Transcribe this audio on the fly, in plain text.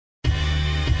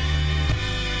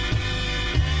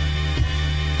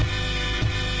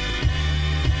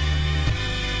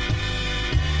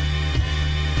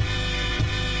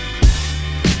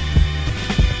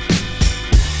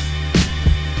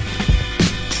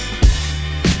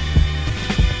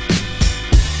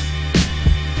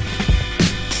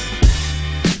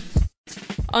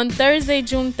On Thursday,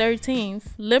 June 13th,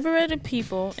 Liberated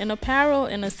People, an apparel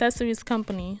and accessories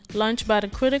company launched by the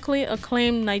critically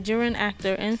acclaimed Nigerian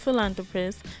actor and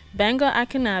philanthropist Gbenga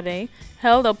Akinnagbe,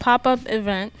 held a pop-up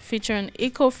event featuring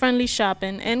eco-friendly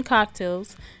shopping and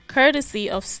cocktails, courtesy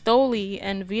of Stoli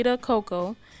and Vita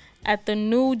Coco, at the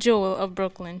New Jewel of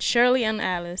Brooklyn, Shirley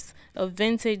Alice, a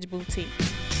vintage boutique.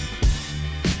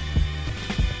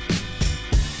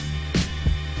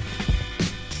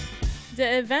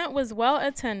 The event was well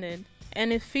attended,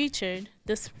 and it featured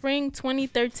the Spring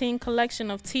 2013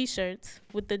 collection of t-shirts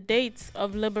with the dates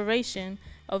of liberation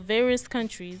of various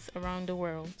countries around the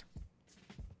world.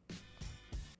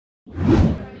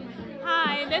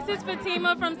 Hi, this is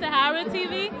Fatima from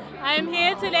SaharaTV. I am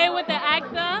here today with the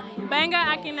actor Gbenga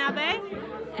Akinnagbe,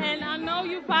 and I know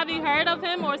you've probably heard of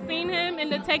him or seen him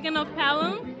in The Taking of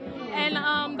Pelham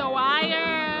and The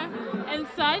Wire and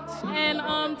such.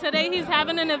 And today he's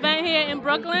having an event here in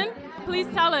Brooklyn. Please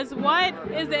tell us, what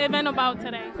is the event about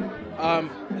today?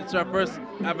 It's our first.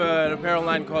 I have an apparel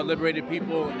line called Liberated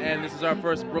People, and this is our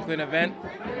first Brooklyn event.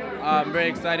 I'm very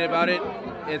excited about it.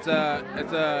 It's a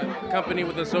company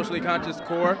with a socially conscious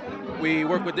core. We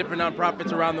work with different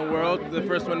nonprofits around the world. The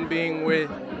first one being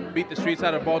with Beat the Streets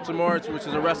out of Baltimore, which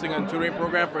is a wrestling and tutoring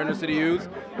program for inner city youth,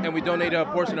 and we donate a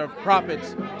portion of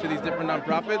profits to these different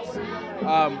nonprofits.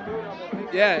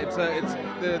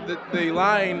 The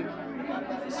line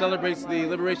celebrates the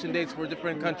liberation dates for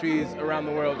different countries around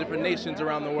the world, different nations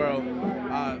around the world.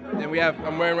 And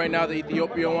I'm wearing right now the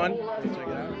Ethiopia one. Check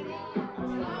it out.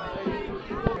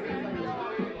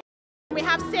 We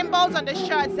have symbols on the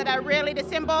shirts that are really the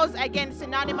symbols, again,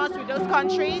 synonymous with those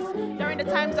countries during the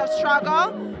times of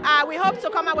struggle. We hope to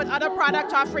come up with other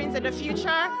product offerings in the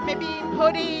future, maybe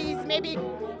hoodies, maybe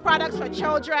products for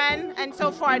children and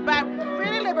so forth. But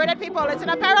really, Liberated People, it's an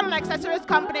apparel and accessories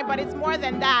company, but it's more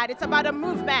than that. It's about a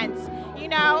movement, you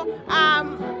know.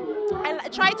 I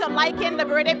try to liken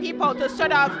Liberated People to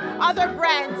sort of other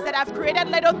brands that have created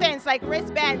little things like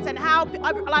wristbands, and how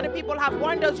a lot of people have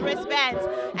worn those wristbands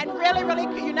and really, really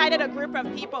united a group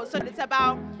of people. So it's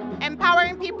about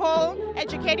empowering people,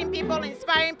 educating people,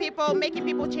 inspiring people, making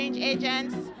people change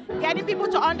agents, getting people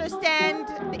to understand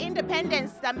the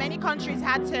independence that many countries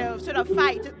had to sort of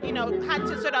fight, you know, had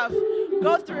to sort of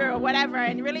go through or whatever,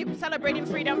 and really celebrating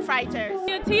freedom fighters.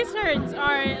 Your t-shirts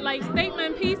are like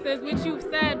statement pieces, which you've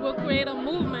said will create a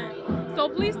movement. So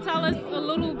please tell us a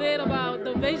little bit about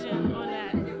the vision on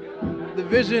that. The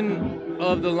vision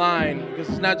of the line, because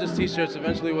it's not just t-shirts,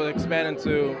 eventually we'll expand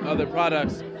into other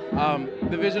products.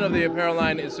 The vision of the apparel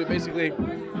line is to basically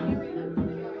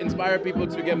inspire people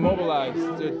to get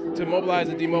mobilized, to mobilize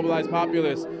the demobilized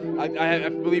populace. I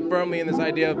believe firmly in this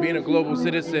idea of being a global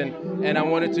citizen, and I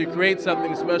wanted to create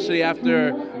something, especially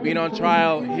after being on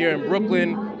trial here in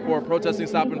Brooklyn for protesting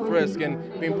stop and frisk,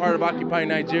 and being part of Occupy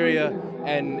Nigeria,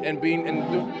 and being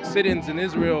in sit-ins in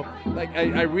Israel. Like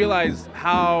I realized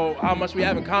how much we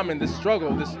have in common. This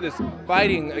struggle, this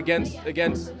fighting against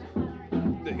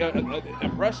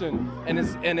oppression,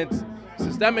 and it's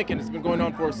systemic, and it's been going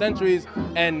on for centuries,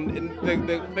 and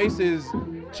the faces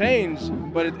change,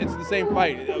 but it's the same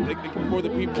fight for the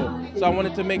people. So I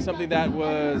wanted to make something that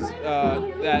was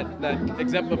that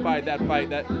exemplified that fight,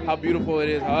 that how beautiful it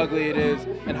is, how ugly it is,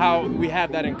 and how we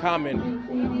have that in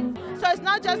common. So it's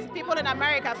not just people in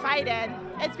America fighting,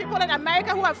 it's people in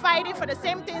America who are fighting for the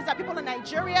same things that people in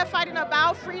Nigeria are fighting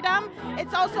about, freedom.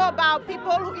 It's also about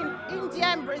people who in India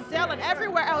and Brazil and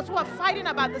everywhere else who are fighting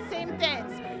about the same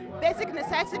things. Basic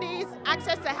necessities,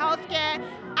 access to healthcare,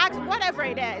 whatever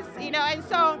it is, you know. And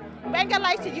so Gbenga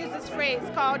likes to use this phrase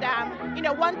called,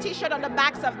 one t-shirt on the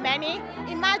backs of many.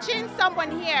 Imagine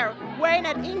someone here wearing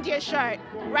an India shirt,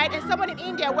 right, and someone in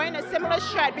India wearing a similar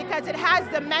shirt, because it has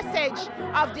the message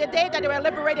of the day that they were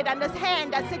liberated, and this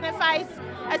hand that signifies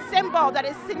a symbol that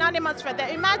is synonymous for them.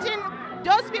 Imagine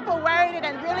those people wearing it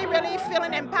and really, really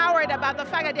feeling empowered about the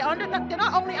fact that they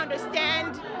not only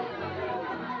understand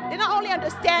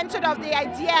sort of the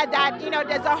idea that, you know,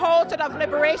 there's a whole sort of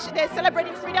liberation, they're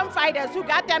celebrating freedom fighters who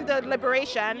got them the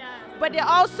liberation, but they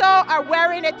also are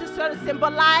wearing it to sort of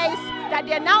symbolize that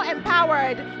they're now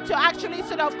empowered to actually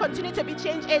sort of continue to be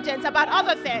change agents about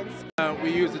other things.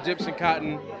 We use Egyptian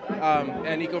cotton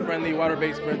and eco-friendly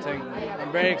water-based printing.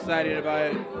 I'm very excited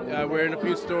about it. We're in a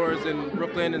few stores in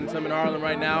Brooklyn and some in Harlem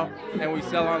right now, and we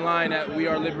sell online at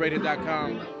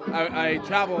weareliberated.com. I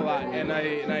travel a lot, and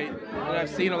I've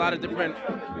seen a lot of different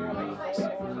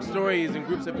stories and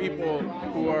groups of people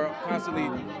who are constantly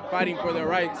fighting for their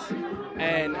rights.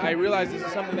 And I realized this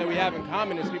is something that we have in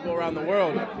common as people around the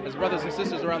world, as brothers and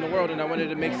sisters around the world, and I wanted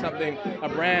to make something, a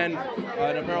brand,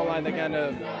 an apparel line that kind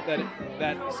of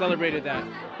that celebrated that.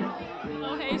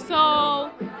 Okay, so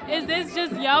is this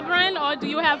just your brand or do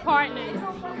you have partners?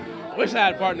 Wish I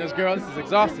had partners, girl. This is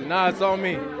exhausting. Nah, it's all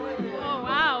me. Oh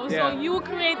wow! Yeah. So you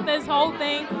create this whole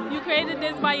thing. You created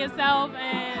this by yourself,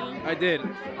 and I did.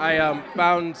 I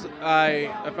found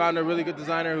a really good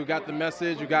designer who got the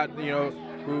message, who got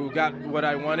what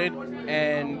I wanted,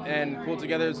 and pulled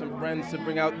together some friends to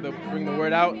bring the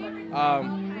word out,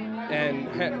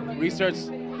 and research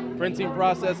printing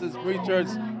processes, research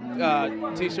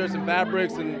t-shirts and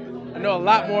fabrics, and I know a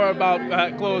lot more about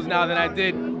clothes now than I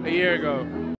did a year ago.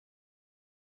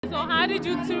 So how did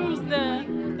you choose the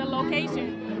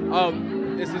location? Oh,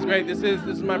 this is great. This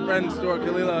is my friend's store,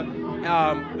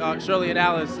 Kalila. Shirley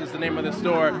Alice is the name of the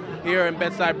store here in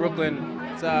Bedside, Brooklyn.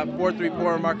 It's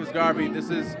 434 Marcus Garvey.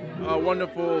 This is a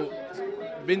wonderful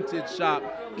vintage shop,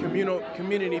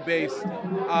 community-based,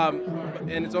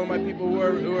 and it's owned by people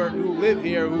who live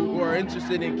here, who are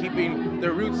interested in keeping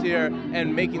their roots here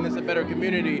and making this a better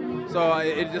community. So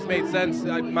it just made sense.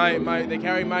 They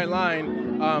carry my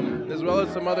line, as well as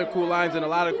some other cool lines and a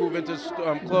lot of cool vintage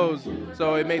clothes.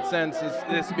 So it made sense,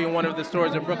 this being one of the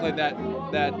stores in Brooklyn that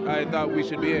I thought we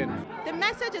should be in. The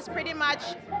message is pretty much,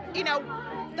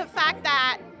 the fact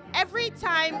that every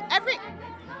time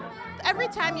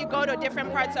you go to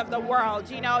different parts of the world,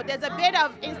 there's a bit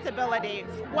of instability.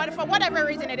 For whatever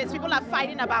reason it is, people are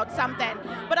fighting about something.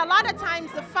 But a lot of times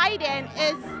the fighting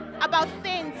is about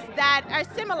things that are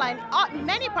similar in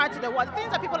many parts of the world.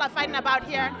 Things that people are fighting about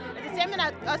here is the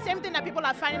same thing that people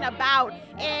are fighting about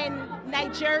in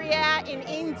Nigeria, in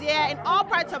India, in all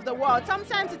parts of the world.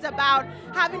 Sometimes it's about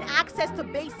having access to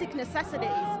basic necessities.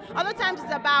 Other times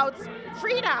it's about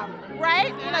freedom,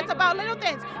 right? It's about little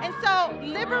things. And so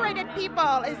Liberated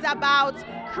People is about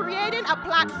creating a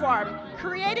platform,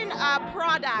 creating a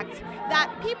product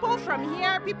that people from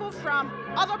here, people from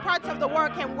other parts of the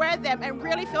world can wear them and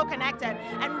really feel connected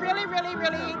and really, really,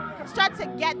 really start to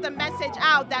get the message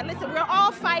out that, listen, we're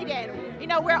all fighting.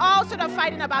 We're all sort of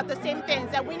fighting about the same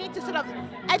things, that we need to sort of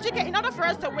educate. In order for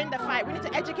us to win the fight, we need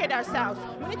to educate ourselves.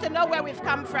 We need to know where we've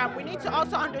come from. We need to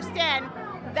also understand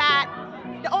that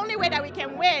the only way that we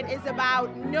can win is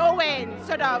about knowing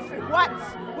sort of what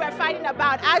we're fighting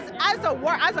about as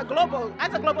a global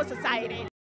society.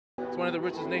 It's one of the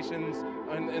richest nations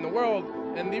in the world,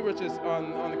 and the richest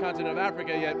on the continent of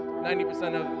Africa, yet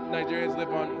 90% of Nigerians live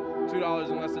on $2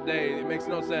 and less a day. It makes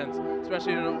no sense,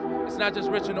 especially, it's not just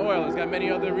rich in oil, it's got many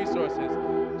other resources.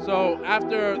 So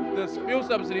after the fuel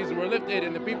subsidies were lifted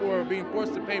and the people were being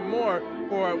forced to pay more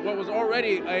for what was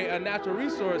already a natural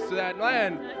resource to that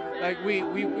land, like we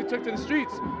took to the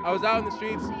streets. I was out in the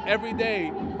streets every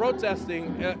day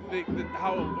protesting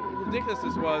how ridiculous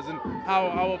this was and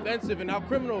how offensive and how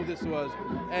criminal this was.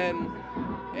 And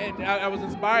I was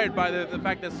inspired by the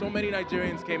fact that so many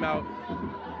Nigerians came out.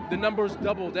 The numbers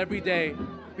doubled every day.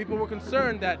 People were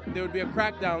concerned that there would be a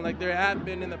crackdown like there had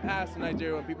been in the past in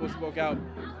Nigeria when people spoke out,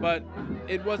 but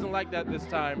it wasn't like that this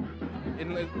time,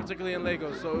 particularly in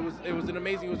Lagos. So it was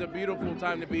a beautiful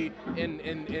time to be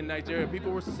in Nigeria.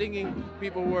 People were singing,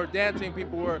 people were dancing,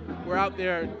 people were out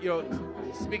there,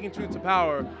 speaking truth to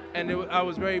power, and I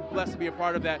was very blessed to be a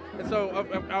part of that. And so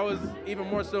I was even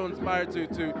more so inspired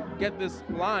to get this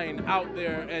line out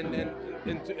there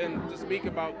and to speak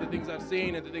about the things I've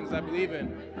seen and the things I believe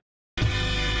in.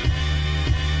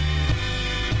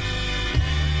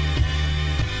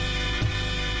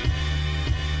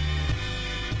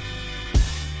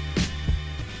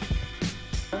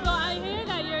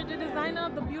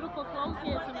 Of the beautiful clothes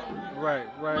here tonight. Right.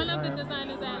 One of the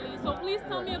designers at least. So please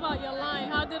tell me about your line.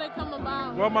 How did it come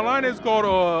about? Well, my line is called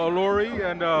Alluri,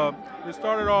 and it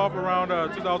started off around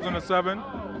 2007.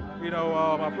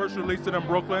 I first released it in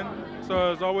Brooklyn,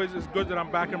 so it's good that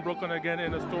I'm back in Brooklyn again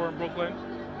in a store in Brooklyn.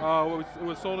 It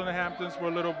was sold in the Hamptons for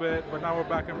a little bit, but now we're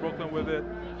back in Brooklyn with it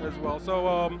as well.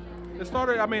 So it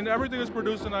started, everything is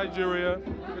produced in Nigeria.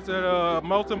 It's a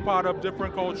melting pot of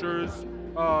different cultures.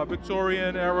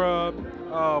 Victorian era,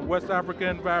 West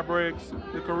African fabrics,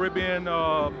 the Caribbean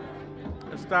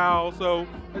style. So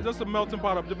it's just a melting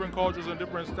pot of different cultures and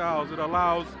different styles. It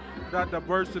allows that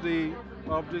diversity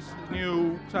of this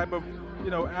new type of,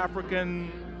 African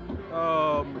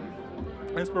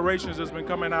inspirations that's been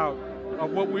coming out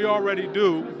of what we already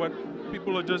do, but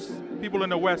people in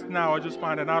the West now are just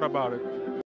finding out about it.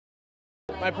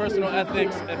 My personal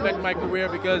ethics affect my career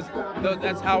because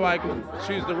that's how I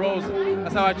choose the roles.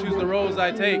 That's how I choose the roles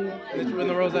I take and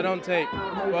the roles I don't take.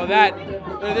 Well,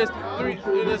 there's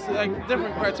like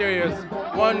different criteria.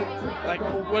 One, like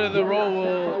whether the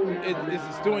role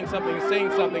is doing something,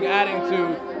 saying something, adding if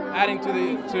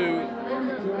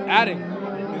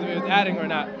it's adding or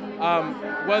not.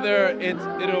 Whether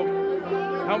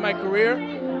help my career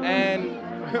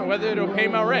and whether it'll pay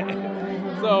my rent.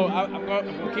 So I'm going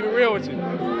to keep it real with you.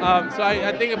 So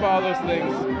I think about all those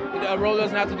things. A role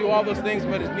doesn't have to do all those things,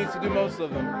 but it needs to do most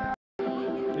of them.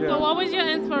 Yeah. So what was your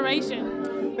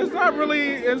inspiration? It's not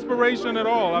really inspiration at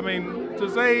all. I mean, to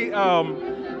say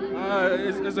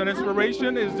it's an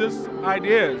inspiration is just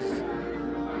ideas.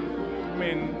 I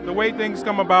mean, the way things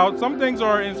come about, some things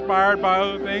are inspired by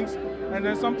other things, and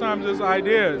then sometimes it's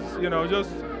ideas, you know, just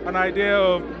an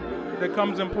idea that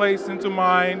comes in place into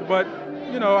mind. But,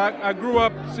 you know, I grew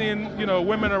up seeing, you know,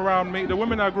 women around me. The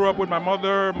women I grew up with, my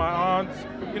mother, my aunts,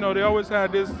 you know, they always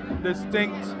had this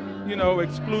distinct, you know,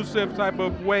 exclusive type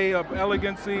of way of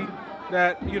elegancy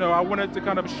that, you know, I wanted to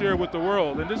kind of share with the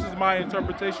world. And this is my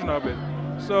interpretation of it.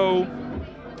 So,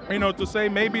 you know, to say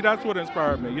maybe that's what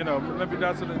inspired me, you know, maybe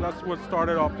that's what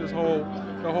started off the whole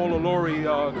Olori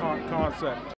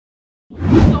concept.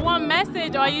 So what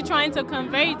message are you trying to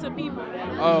convey to people?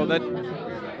 Oh, that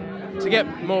to get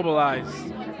mobilized,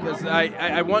 because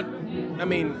I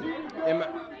mean,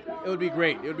 it would be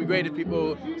great. It would be great if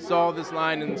people saw this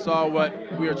line and saw what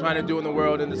we are trying to do in the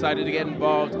world and decided to get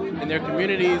involved in their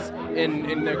communities,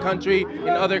 in their country, in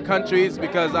other countries,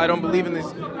 because I don't believe in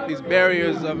these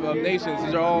barriers of nations.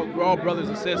 We're all brothers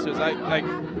and sisters. Like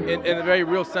in a very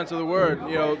real sense of the word,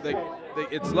 you know,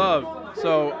 it's love.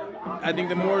 So I think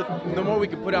the more we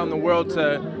can put out in the world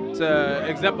to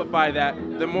exemplify that,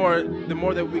 the more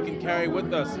that we can carry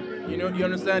with us. You know, you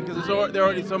understand? Because there are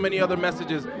already so many other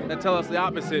messages that tell us the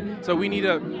opposite. So we need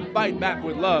to fight back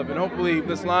with love, and hopefully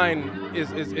this line is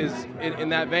in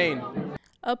that vein.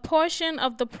 A portion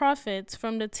of the profits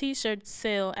from the T-shirt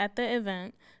sale at the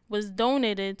event was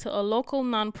donated to a local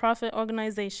nonprofit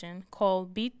organization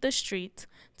called Beat the Street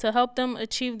to help them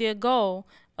achieve their goal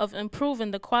of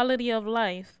improving the quality of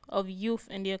life of youth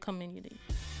in their community.